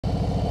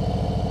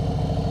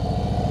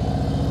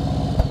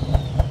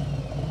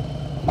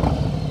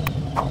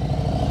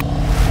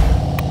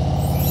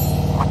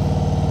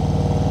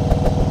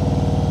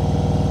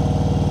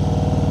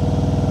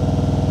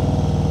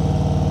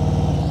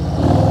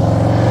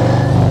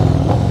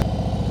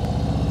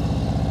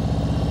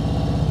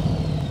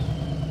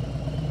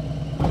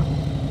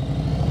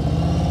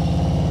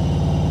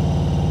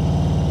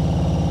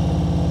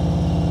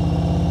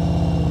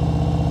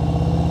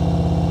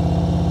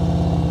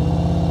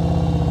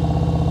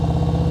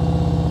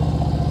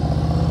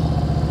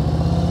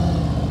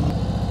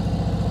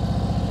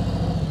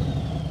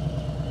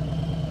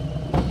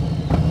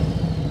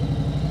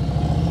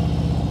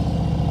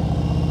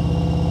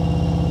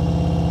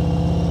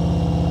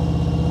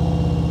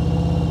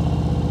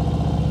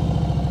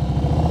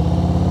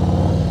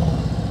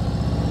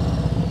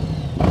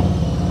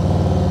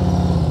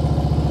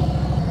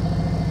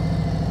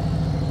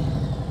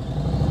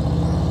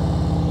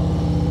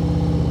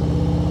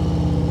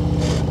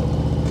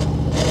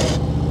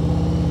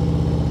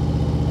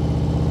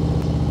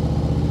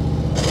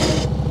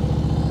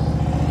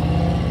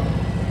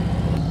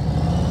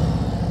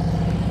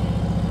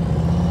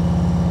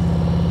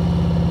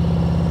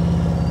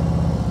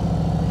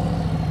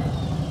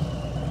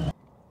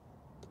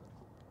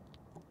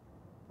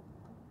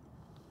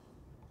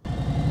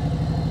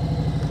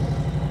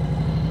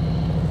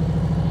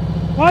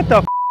What the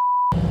f?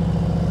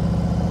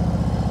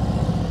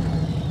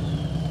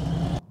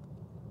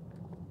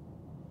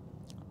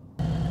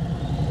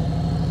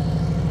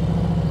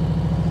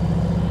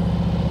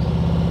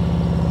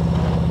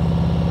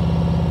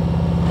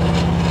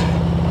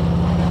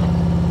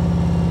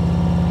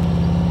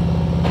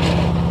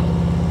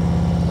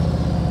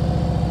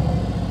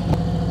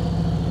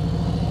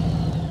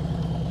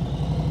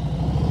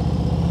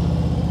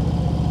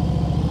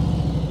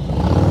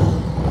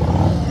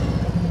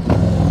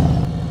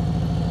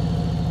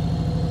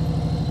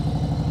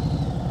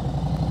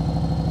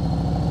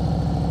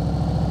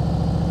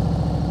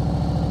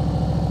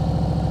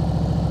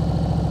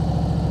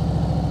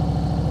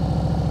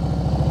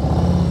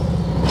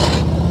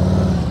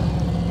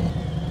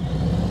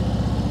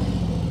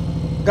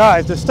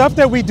 Guys, the stuff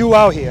that we do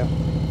out here,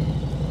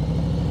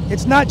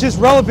 it's not just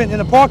relevant in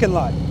the parking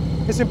lot.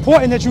 It's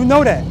important that you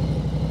know that.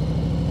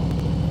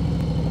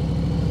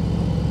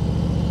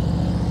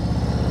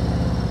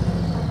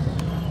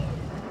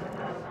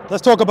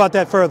 Let's talk about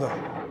that further.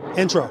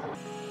 Intro.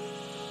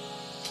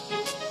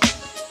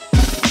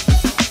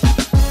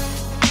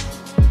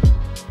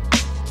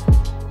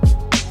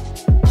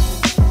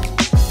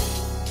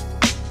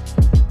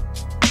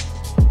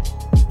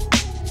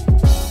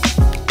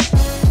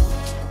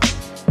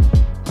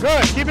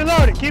 Good, keep it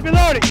loaded, keep it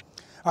loaded.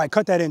 All right,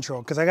 cut that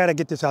intro because I got to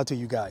get this out to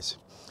you guys.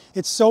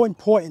 It's so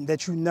important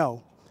that you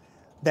know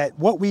that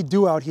what we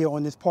do out here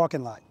on this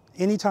parking lot,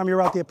 anytime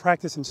you're out there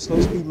practicing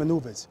slow speed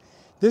maneuvers,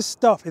 this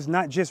stuff is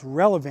not just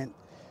relevant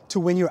to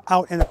when you're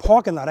out in a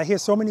parking lot. I hear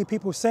so many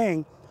people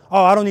saying,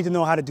 oh, I don't need to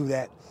know how to do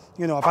that.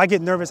 You know, if I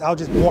get nervous, I'll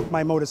just walk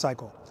my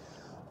motorcycle.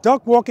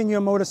 Duck walking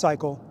your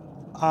motorcycle,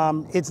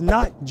 it's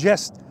not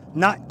just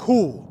not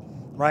cool,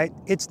 right?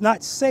 It's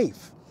not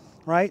safe.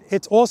 Right?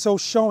 It's also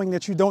showing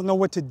that you don't know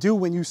what to do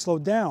when you slow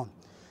down.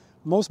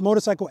 Most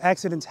motorcycle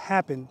accidents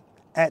happen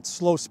at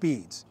slow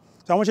speeds.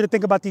 So I want you to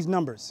think about these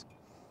numbers.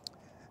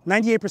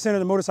 98% of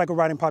the motorcycle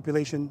riding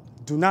population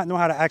do not know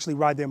how to actually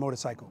ride their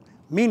motorcycle.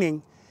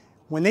 Meaning,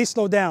 when they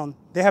slow down,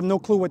 they have no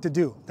clue what to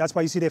do. That's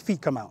why you see their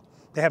feet come out.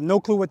 They have no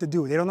clue what to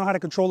do. They don't know how to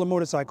control a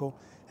motorcycle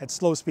at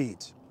slow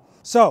speeds.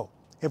 So,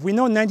 if we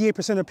know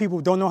 98% of people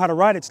don't know how to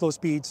ride at slow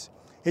speeds,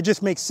 it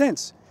just makes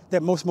sense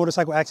that most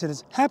motorcycle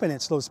accidents happen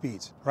at slow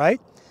speeds, right?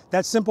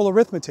 That's simple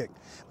arithmetic.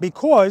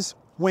 Because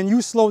when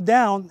you slow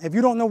down, if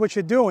you don't know what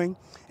you're doing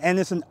and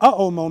it's an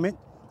uh-oh moment,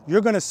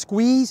 you're gonna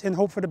squeeze and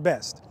hope for the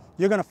best.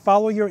 You're gonna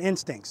follow your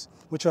instincts,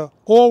 which are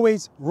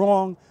always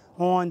wrong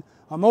on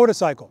a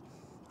motorcycle,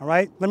 all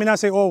right? Let me not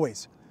say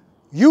always.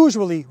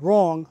 Usually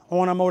wrong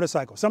on a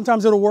motorcycle.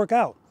 Sometimes it'll work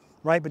out,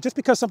 right? But just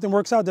because something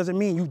works out doesn't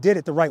mean you did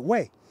it the right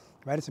way,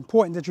 right? It's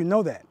important that you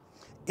know that.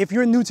 If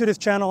you're new to this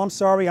channel, I'm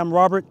sorry, I'm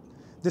Robert.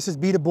 This is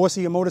Be the Boss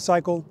of Your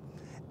Motorcycle.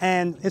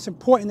 And it's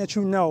important that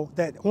you know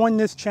that on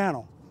this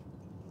channel,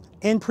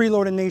 in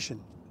Preloader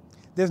Nation,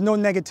 there's no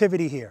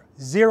negativity here.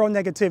 Zero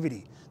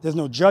negativity. There's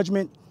no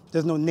judgment.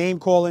 There's no name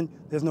calling.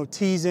 There's no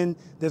teasing.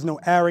 There's no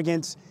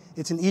arrogance.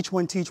 It's an each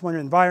one teach one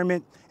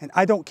environment. And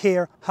I don't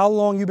care how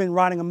long you've been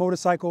riding a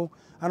motorcycle.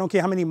 I don't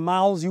care how many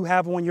miles you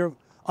have on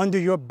under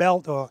your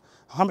belt or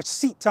how much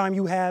seat time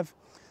you have.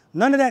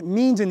 None of that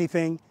means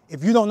anything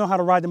if you don't know how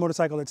to ride the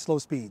motorcycle at slow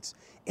speeds.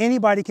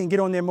 Anybody can get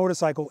on their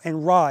motorcycle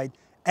and ride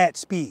at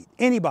speed.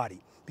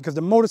 Anybody, because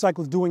the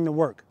motorcycle is doing the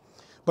work.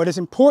 But it's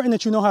important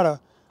that you know how to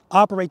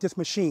operate this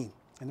machine.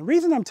 And the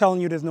reason I'm telling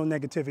you there's no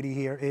negativity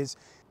here is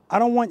I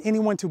don't want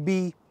anyone to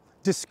be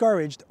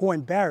discouraged or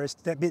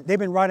embarrassed that they've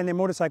been riding their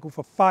motorcycle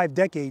for 5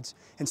 decades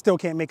and still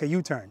can't make a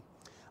U-turn.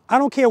 I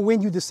don't care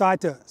when you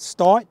decide to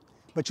start,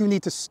 but you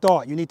need to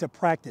start. You need to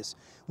practice.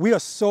 We are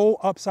so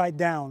upside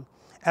down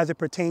as it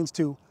pertains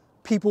to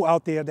people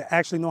out there that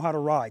actually know how to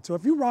ride. So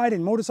if you ride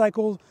in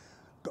motorcycle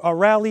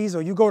rallies,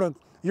 or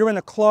you're in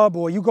a club,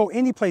 or you go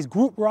any place,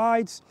 group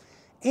rides,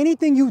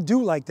 anything you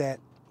do like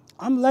that,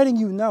 I'm letting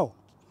you know.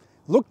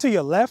 Look to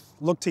your left,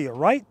 look to your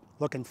right,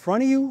 look in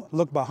front of you,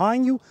 look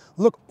behind you,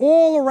 look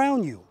all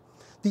around you.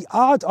 The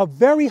odds are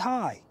very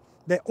high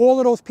that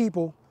all of those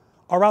people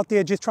are out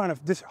there just trying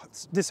to,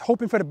 just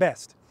hoping for the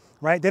best,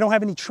 right? They don't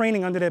have any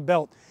training under their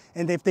belt.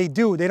 And if they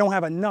do, they don't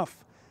have enough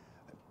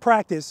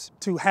practice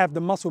to have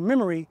the muscle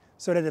memory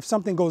so that if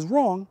something goes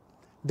wrong,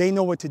 they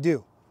know what to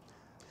do.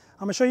 I'm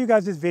gonna show you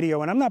guys this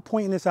video, and I'm not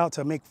pointing this out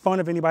to make fun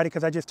of anybody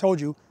because I just told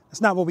you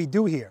that's not what we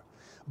do here.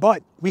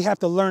 But we have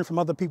to learn from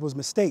other people's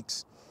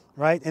mistakes,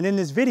 right? And in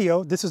this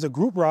video, this is a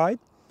group ride,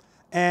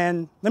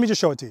 and let me just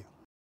show it to you.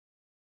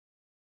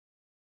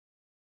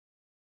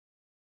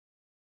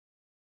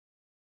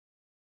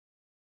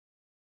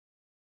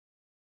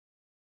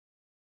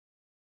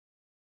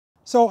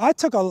 So I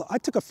took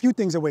a few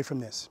things away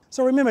from this.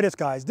 So remember this,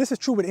 guys, this is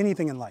true with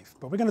anything in life,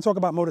 but we're gonna talk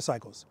about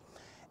motorcycles.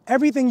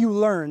 Everything you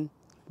learn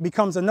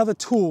becomes another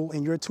tool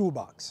in your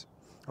toolbox,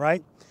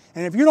 right?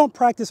 And if you don't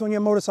practice on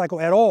your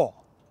motorcycle at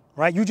all,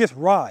 right, you just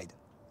ride,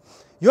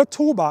 your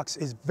toolbox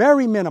is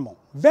very minimal,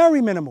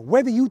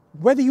 whether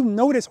you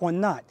notice or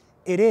not,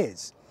 it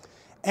is.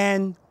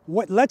 And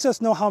what lets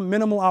us know how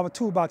minimal our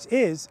toolbox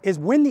is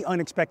when the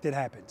unexpected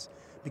happens.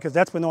 because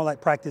that's when all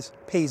that practice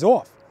pays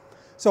off.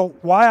 So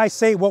why I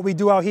say what we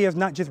do out here is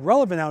not just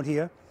relevant out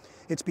here,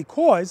 it's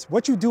because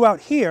what you do out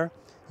here,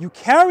 you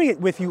carry it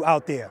with you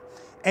out there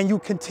and you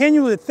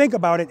continue to think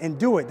about it and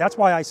do it. That's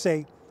why I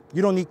say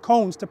you don't need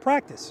cones to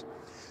practice.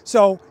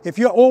 So if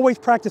you're always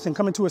practicing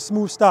coming to a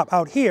smooth stop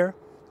out here,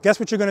 guess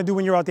what you're gonna do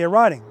when you're out there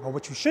riding, or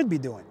what you should be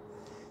doing?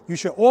 You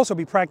should also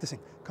be practicing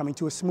coming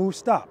to a smooth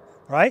stop,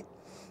 right?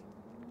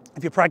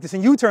 If you're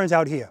practicing U-turns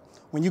out here,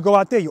 when you go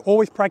out there, you're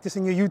always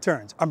practicing your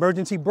U-turns.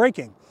 Emergency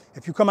braking.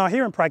 If you come out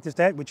here and practice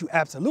that, which you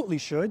absolutely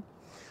should,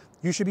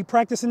 you should be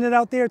practicing it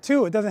out there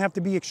too. It doesn't have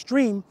to be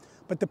extreme,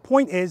 but the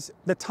point is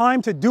the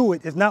time to do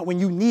it is not when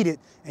you need it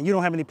and you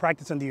don't have any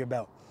practice under your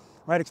belt,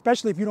 right?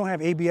 Especially if you don't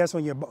have ABS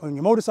on your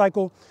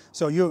motorcycle.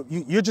 So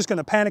you're just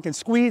gonna panic and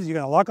squeeze, you're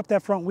gonna lock up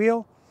that front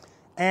wheel.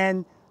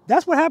 And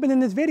that's what happened in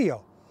this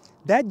video.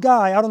 That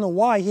guy, I don't know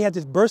why, he had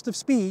this burst of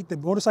speed, the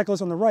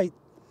motorcyclist on the right,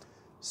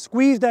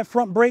 squeezed that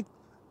front brake,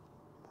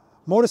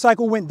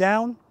 motorcycle went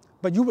down,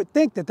 but you would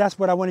think that that's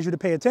what I wanted you to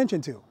pay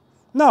attention to.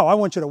 No, I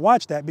want you to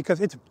watch that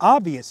because it's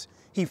obvious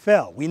he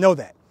fell. We know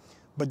that.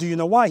 But do you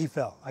know why he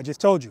fell? I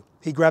just told you.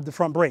 He grabbed the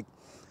front brake.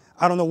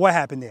 I don't know what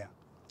happened there.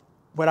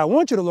 What I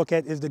want you to look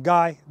at is the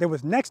guy that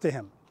was next to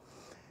him.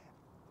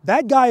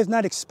 That guy is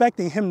not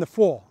expecting him to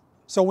fall.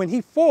 So when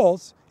he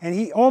falls and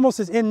he almost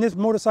is in this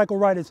motorcycle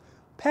rider's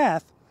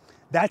path,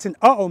 that's an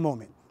uh-oh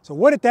moment. So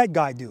what did that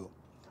guy do?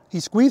 He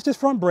squeezed his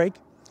front brake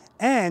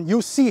and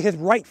you'll see his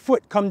right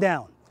foot come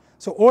down.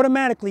 So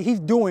automatically he's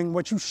doing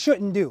what you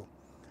shouldn't do.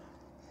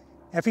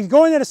 If he's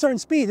going at a certain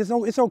speed,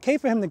 it's okay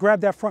for him to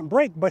grab that front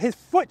brake, but his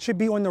foot should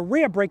be on the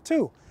rear brake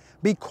too,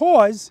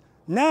 because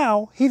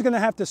now he's gonna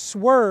have to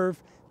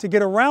swerve to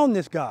get around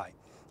this guy,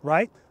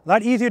 right? A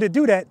lot easier to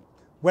do that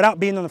without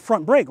being on the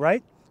front brake,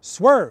 right?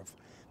 Swerve.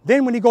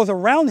 Then when he goes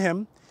around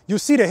him, you'll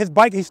see that his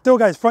bike, he's still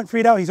got his front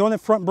feet out, he's on the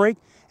front brake,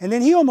 and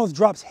then he almost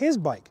drops his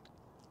bike.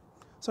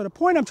 So the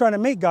point I'm trying to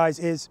make, guys,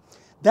 is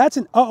that's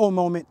an uh-oh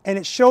moment, and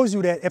it shows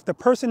you that if the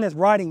person that's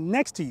riding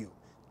next to you,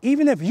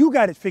 even if you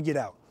got it figured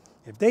out,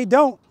 if they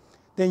don't,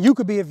 then you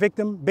could be a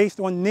victim based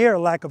on their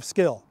lack of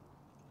skill.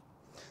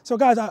 So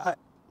guys,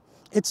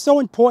 it's so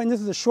important.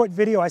 This is a short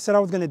video. I said I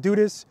was gonna do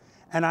this,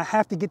 and I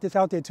have to get this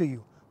out there to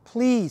you.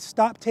 Please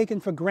stop taking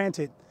for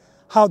granted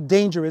how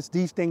dangerous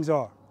these things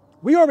are.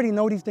 We already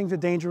know these things are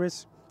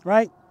dangerous,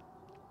 right?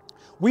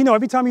 We know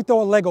every time you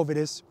throw a leg over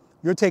this,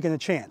 you're taking a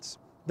chance.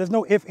 There's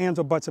no ifs, ands,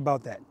 or buts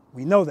about that.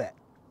 We know that.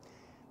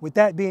 With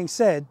that being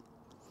said,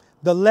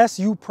 the less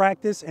you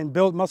practice and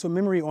build muscle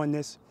memory on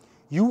this,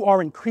 you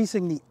are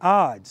increasing the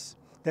odds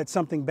that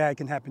something bad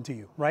can happen to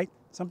you, right?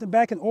 Something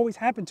bad can always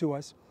happen to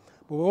us,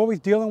 but we're always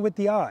dealing with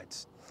the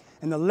odds.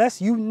 And the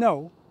less you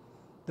know,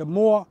 the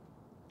more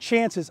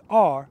chances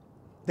are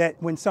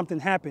that when something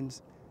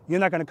happens,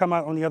 you're not gonna come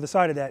out on the other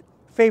side of that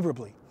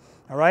favorably,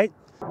 all right?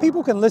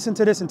 People can listen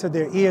to this until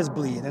their ears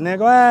bleed and they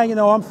go, you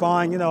know, I'm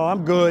fine, you know,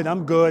 I'm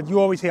good.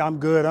 You always hear, I'm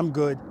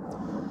good.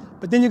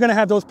 But then you're gonna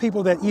have those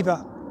people that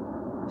either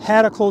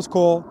had a close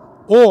call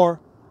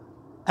or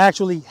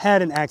actually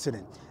had an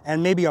accident,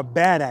 and maybe a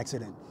bad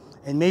accident,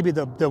 and maybe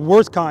the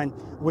worst kind,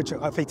 which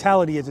a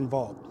fatality is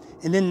involved.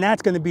 And then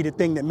that's gonna be the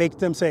thing that makes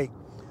them say,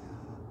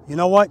 you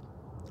know what,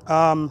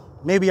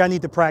 maybe I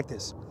need to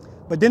practice.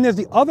 But then there's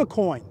the other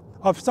coin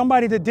of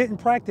somebody that didn't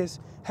practice,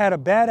 had a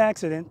bad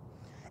accident,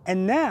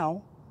 and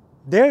now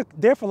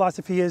their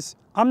philosophy is,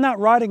 I'm not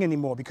riding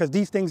anymore because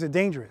these things are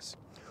dangerous.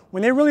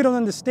 When they really don't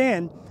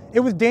understand, it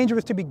was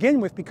dangerous to begin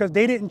with because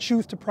they didn't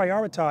choose to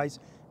prioritize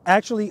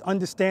actually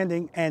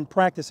understanding and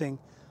practicing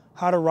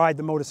how to ride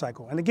the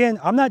motorcycle. And again,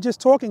 I'm not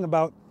just talking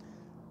about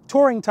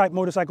touring type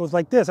motorcycles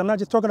like this. I'm not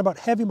just talking about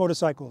heavy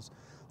motorcycles.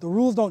 The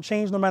rules don't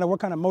change no matter what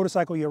kind of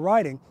motorcycle you're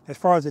riding as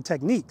far as the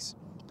techniques.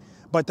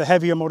 But the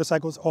heavier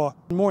motorcycles are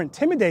more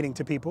intimidating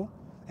to people,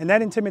 and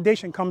that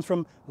intimidation comes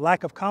from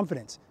lack of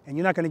confidence, and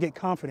you're not gonna get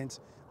confidence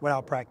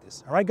without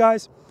practice. All right,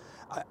 guys?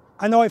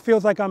 I know it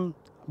feels like I'm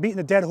beating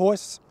a dead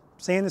horse,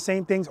 saying the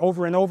same things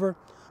over and over,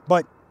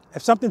 but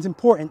if something's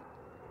important,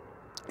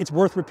 it's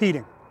worth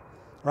repeating,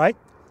 right?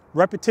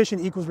 Repetition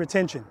equals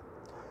retention.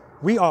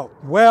 We are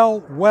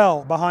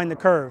well behind the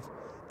curve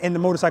in the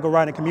motorcycle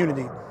riding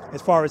community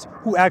as far as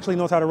who actually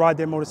knows how to ride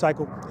their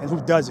motorcycle and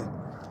who doesn't.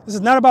 This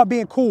is not about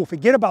being cool.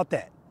 Forget about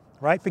that,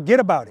 right? Forget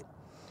about it,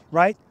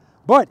 right?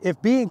 But if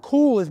being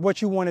cool is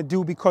what you want to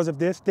do because of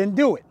this, then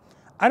do it.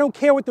 I don't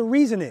care what the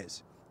reason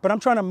is, but I'm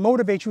trying to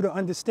motivate you to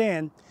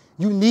understand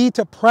you need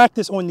to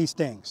practice on these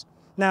things.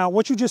 Now,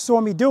 what you just saw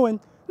me doing,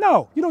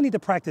 no, you don't need to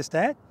practice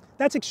that.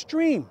 That's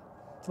extreme,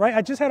 right?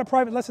 I just had a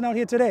private lesson out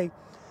here today,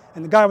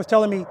 and the guy was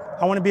telling me,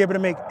 I want to be able to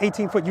make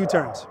 18-foot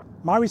U-turns.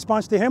 My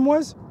response to him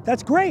was,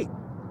 that's great,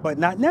 but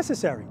not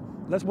necessary.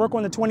 Let's work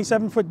on the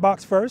 27-foot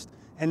box first,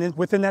 and then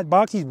within that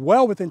box, he's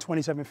well within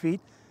 27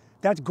 feet.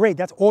 That's great.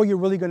 That's all you're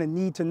really going to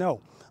need to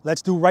know.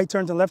 Let's do right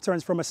turns and left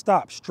turns from a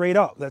stop, straight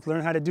up. Let's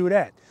learn how to do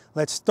that.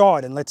 Let's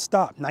start and let's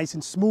stop, nice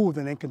and smooth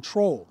and in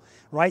control,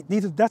 right?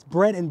 That's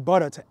bread and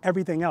butter to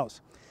everything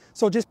else.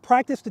 So just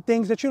practice the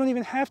things that you don't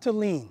even have to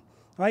lean,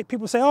 right?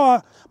 People say,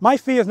 oh, my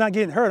fear is not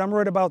getting hurt. I'm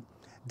worried about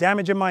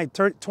damaging my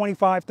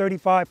 $25,000,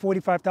 $35,000,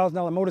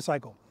 $45,000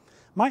 motorcycle?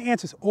 My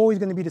answer is always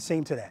going to be the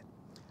same to that.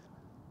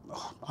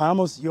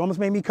 You almost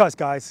made me cuss,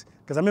 guys,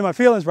 because I'm in my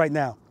feelings right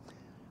now.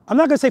 I'm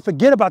not going to say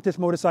forget about this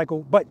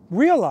motorcycle, but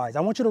realize,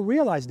 I want you to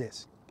realize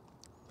this.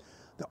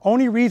 The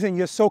only reason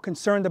you're so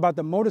concerned about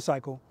the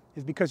motorcycle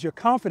is because your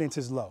confidence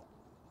is low,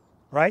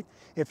 right?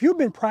 If you've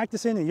been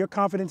practicing and your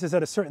confidence is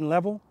at a certain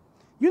level,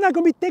 you're not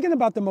going to be thinking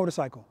about the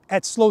motorcycle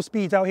at slow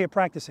speeds out here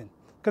practicing.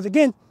 Because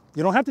again,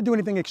 you don't have to do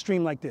anything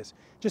extreme like this.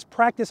 Just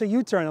practice a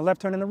U-turn, a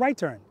left turn, and a right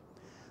turn.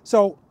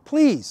 So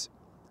please,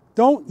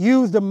 don't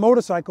use the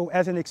motorcycle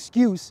as an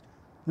excuse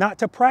not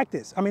to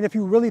practice. I mean, if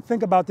you really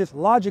think about this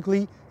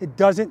logically, it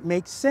doesn't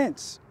make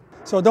sense.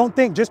 So don't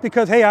think just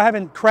because, hey, I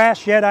haven't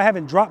crashed yet, I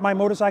haven't dropped my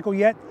motorcycle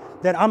yet,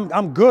 that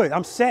I'm good,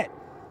 I'm set.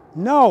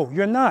 No,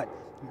 you're not.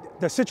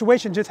 The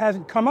situation just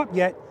hasn't come up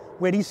yet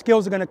where these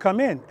skills are going to come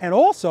in. And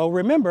also,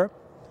 remember,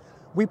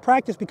 we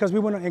practice because we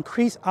want to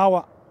increase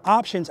our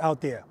options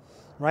out there,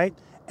 right?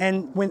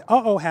 And when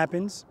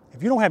happens,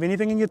 if you don't have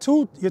anything in your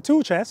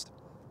tool chest,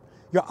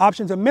 your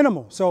options are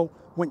minimal. So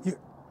when you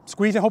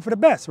squeeze and hope for the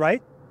best,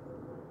 right?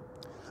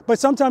 But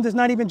sometimes it's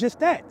not even just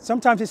that.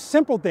 Sometimes it's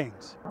simple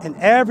things. And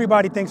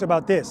everybody thinks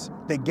about this,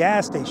 the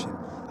gas station.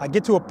 I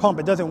get to a pump,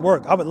 it doesn't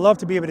work. I would love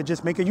to be able to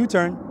just make a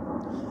U-turn.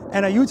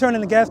 And a U-turn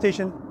in the gas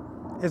station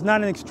is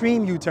not an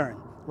extreme U-turn,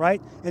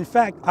 right? In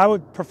fact, I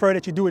would prefer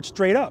that you do it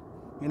straight up.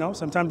 You know,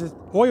 sometimes there's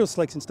oil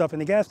slicks and stuff in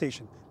the gas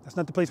station. That's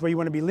not the place where you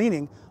want to be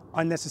leaning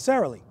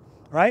unnecessarily,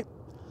 right?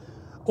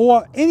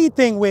 Or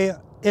anything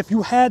where if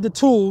you had the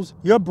tools,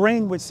 your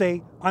brain would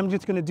say, I'm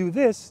just going to do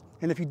this.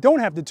 And if you don't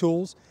have the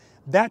tools,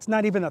 that's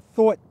not even a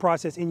thought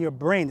process in your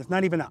brain. It's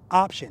not even an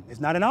option.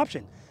 It's not an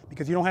option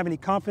because you don't have any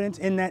confidence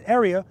in that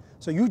area.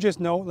 So you just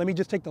know, let me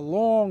just take the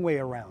long way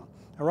around,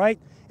 all right?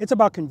 It's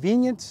about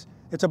convenience.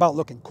 It's about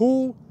looking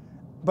cool.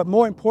 But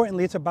more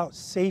importantly, it's about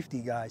safety,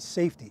 guys,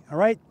 safety, all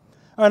right?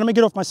 All right, let me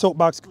get off my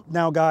soapbox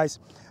now, guys.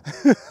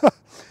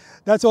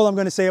 That's all I'm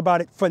going to say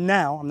about it for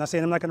now. I'm not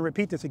saying I'm not going to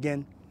repeat this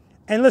again.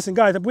 And listen,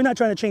 guys, we're not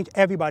trying to change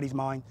everybody's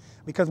mind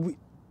because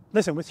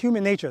listen, with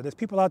human nature, there's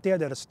people out there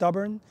that are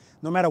stubborn.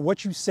 No matter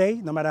what you say,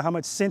 no matter how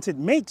much sense it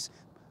makes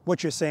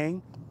what you're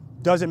saying,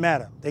 doesn't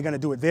matter. They're going to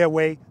do it their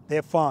way.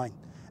 They're fine.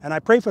 And I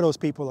pray for those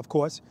people, of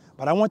course,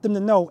 but I want them to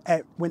know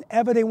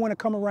whenever they want to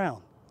come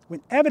around,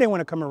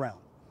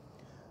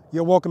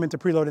 you're welcome into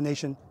Preloader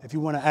Nation if you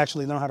want to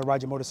actually learn how to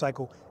ride your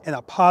motorcycle in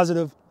a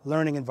positive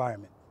learning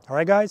environment. All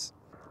right, guys?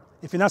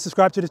 If you're not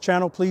subscribed to the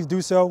channel, please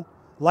do so.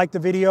 Like the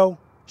video,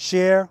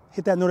 share,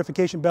 hit that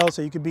notification bell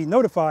so you can be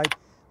notified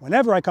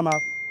whenever I come out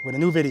with a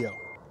new video.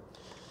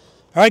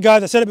 All right,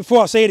 guys, I said it before,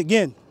 I'll say it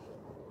again.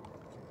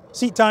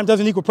 Seat time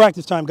doesn't equal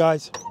practice time,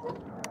 guys.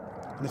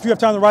 And if you have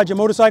time to ride your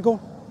motorcycle,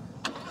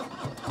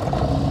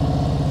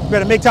 you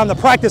better make time to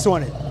practice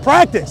on it.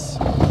 Practice!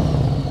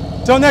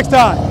 Until next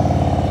time.